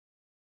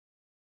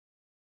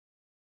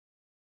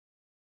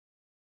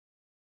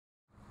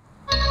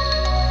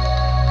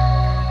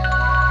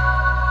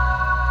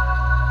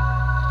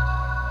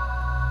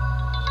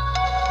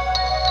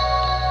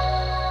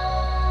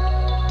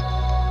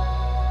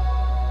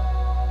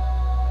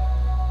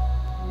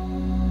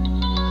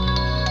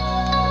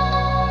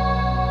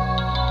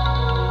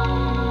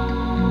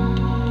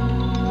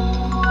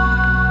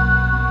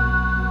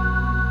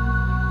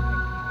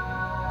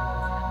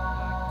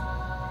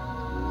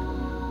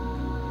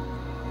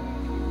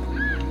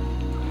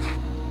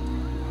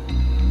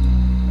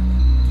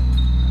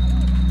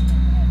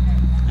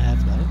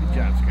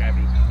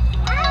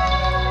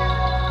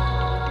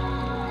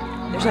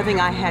There's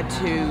nothing I had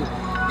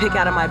to pick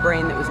out of my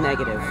brain that was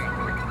negative.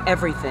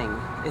 Everything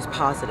is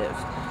positive.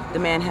 The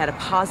man had a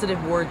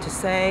positive word to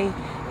say.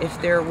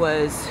 If there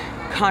was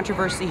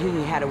controversy,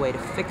 he had a way to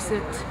fix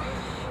it.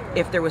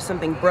 If there was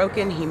something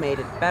broken, he made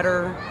it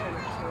better.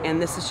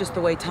 And this is just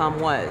the way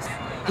Tom was.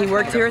 He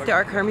worked here at the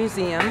ArtCar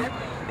Museum.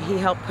 He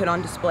helped put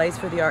on displays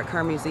for the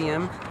ArtCar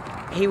Museum.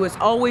 He was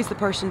always the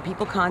person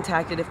people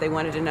contacted if they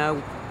wanted to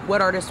know what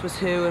artist was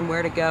who and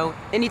where to go.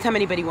 Anytime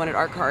anybody wanted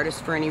ArtCar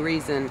artists for any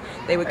reason,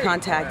 they would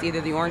contact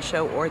either the Orange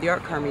Show or the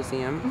ArtCar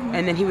Museum,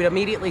 and then he would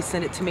immediately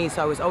send it to me.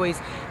 So I was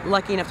always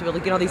lucky enough to be able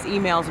to get all these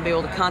emails and be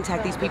able to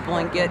contact these people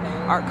and get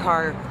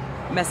ArtCar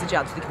message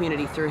out to the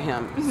community through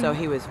him. So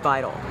he was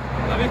vital.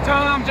 Love you,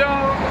 Tom,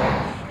 Joe.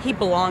 He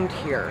belonged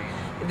here.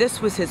 This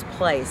was his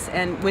place,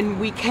 and when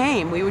we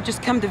came, we would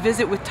just come to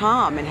visit with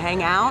Tom and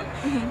hang out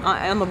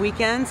on the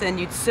weekends, and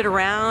you'd sit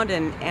around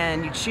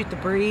and you'd shoot the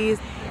breeze.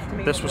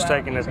 This was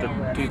taken at the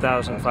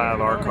 2005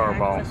 ArtCar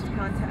Ball.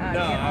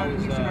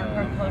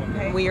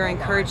 We are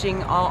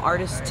encouraging all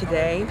artists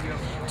today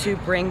to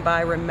bring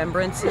by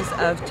remembrances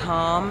of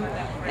Tom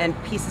and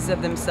pieces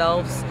of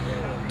themselves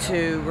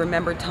to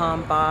remember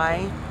Tom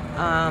by.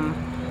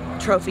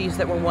 Trophies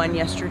that were won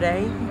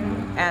yesterday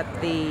at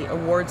the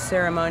awards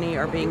ceremony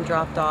are being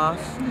dropped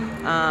off.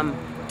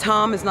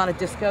 Tom is not a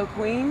disco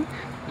queen,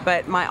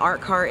 but my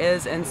ArtCar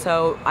is, and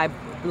so I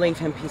leave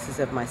him pieces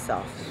of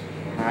myself.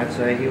 I'd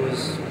say he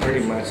was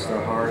pretty much the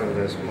heart of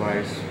this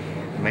place.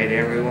 Made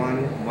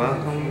everyone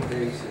welcome.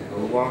 He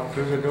walked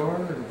through the door.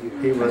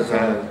 He was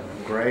a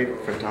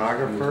great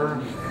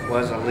photographer,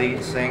 was a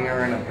lead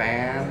singer in a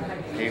band.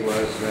 He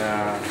was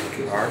an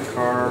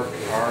ArtCar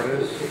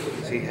artist.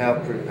 He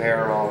helped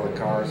repair all the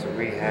cars that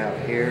we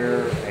have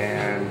here,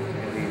 and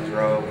he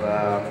drove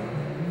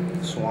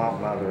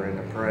Swamp Mother in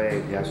the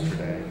parade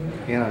yesterday.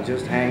 You know,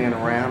 just hanging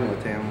around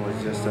with him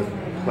was just a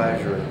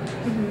pleasure.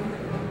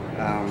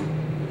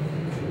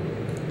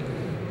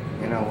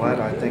 You know what?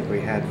 I think we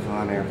had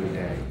fun every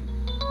day.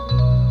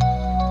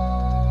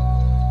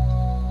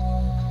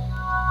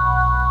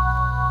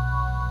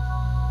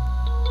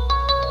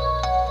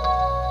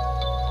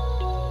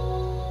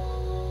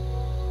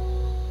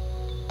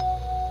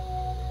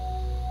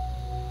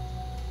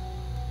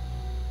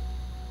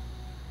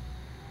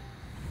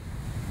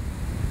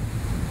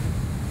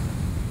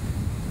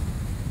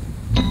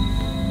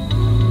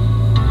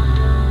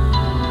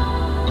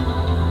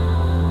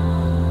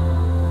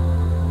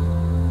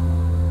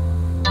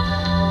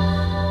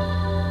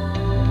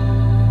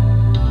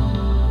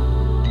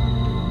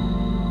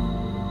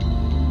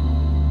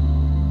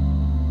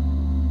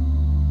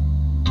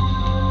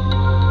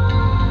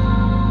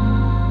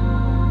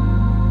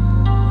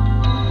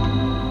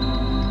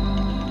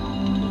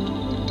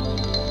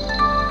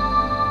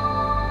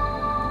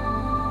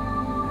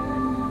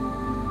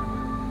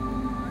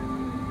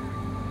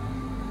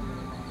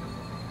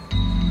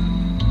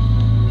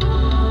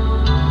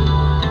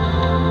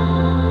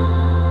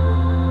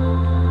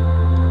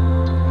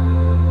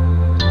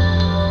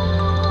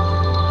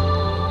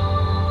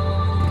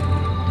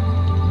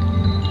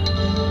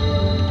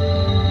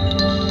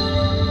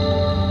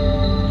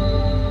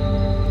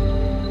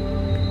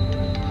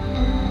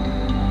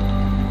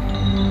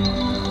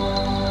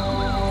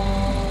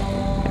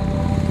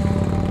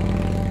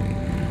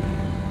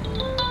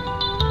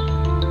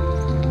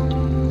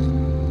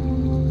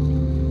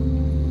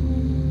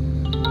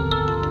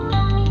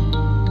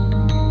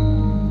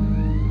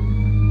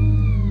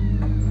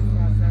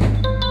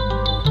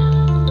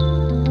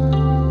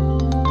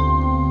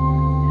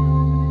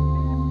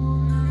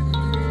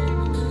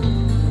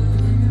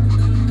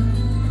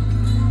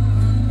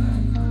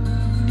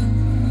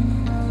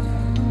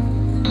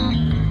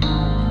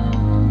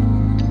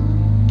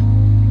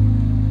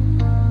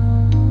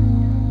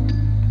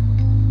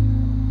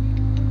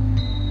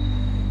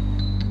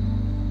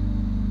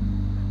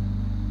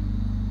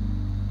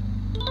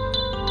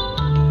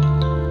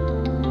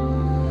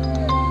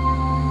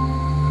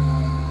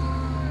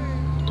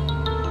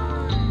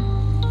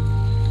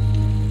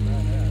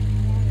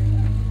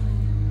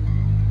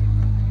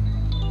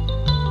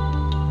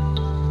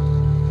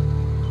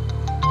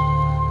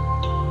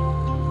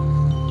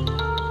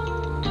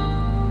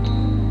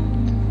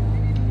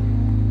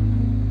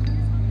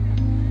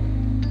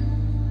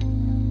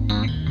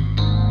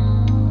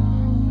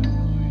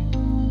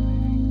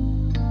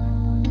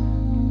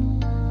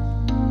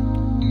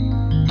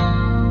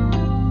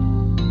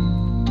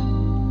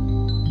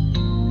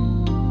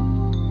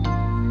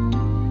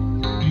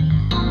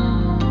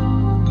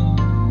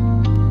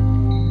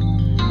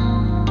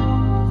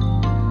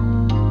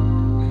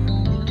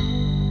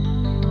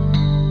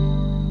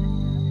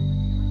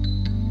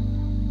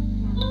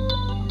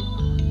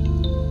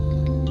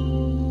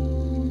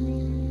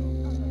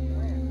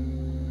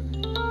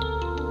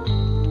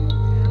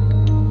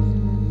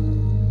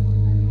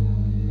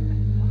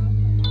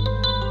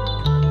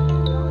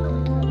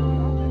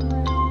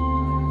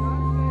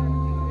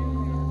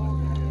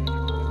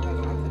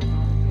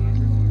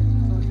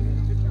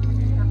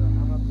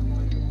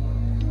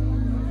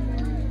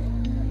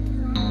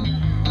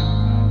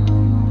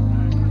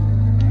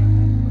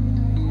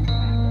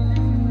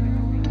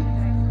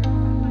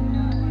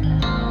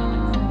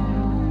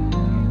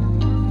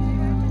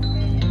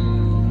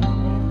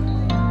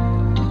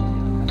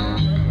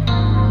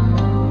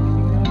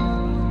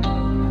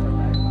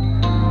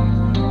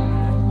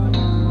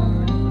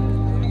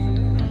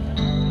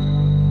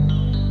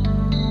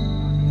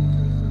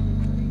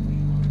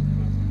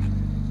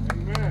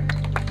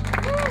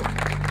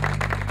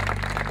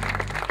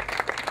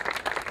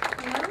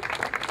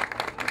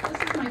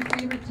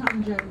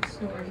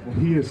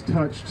 has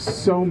touched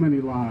so many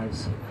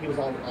lives. He was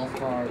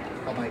all-star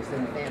of my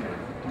extended family.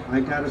 I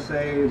gotta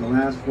say, the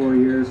last 4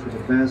 years were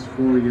the best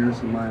 4 years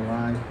of my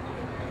life,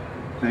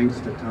 thanks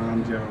to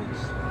Tom Jones.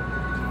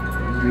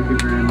 Thank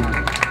you very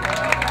much.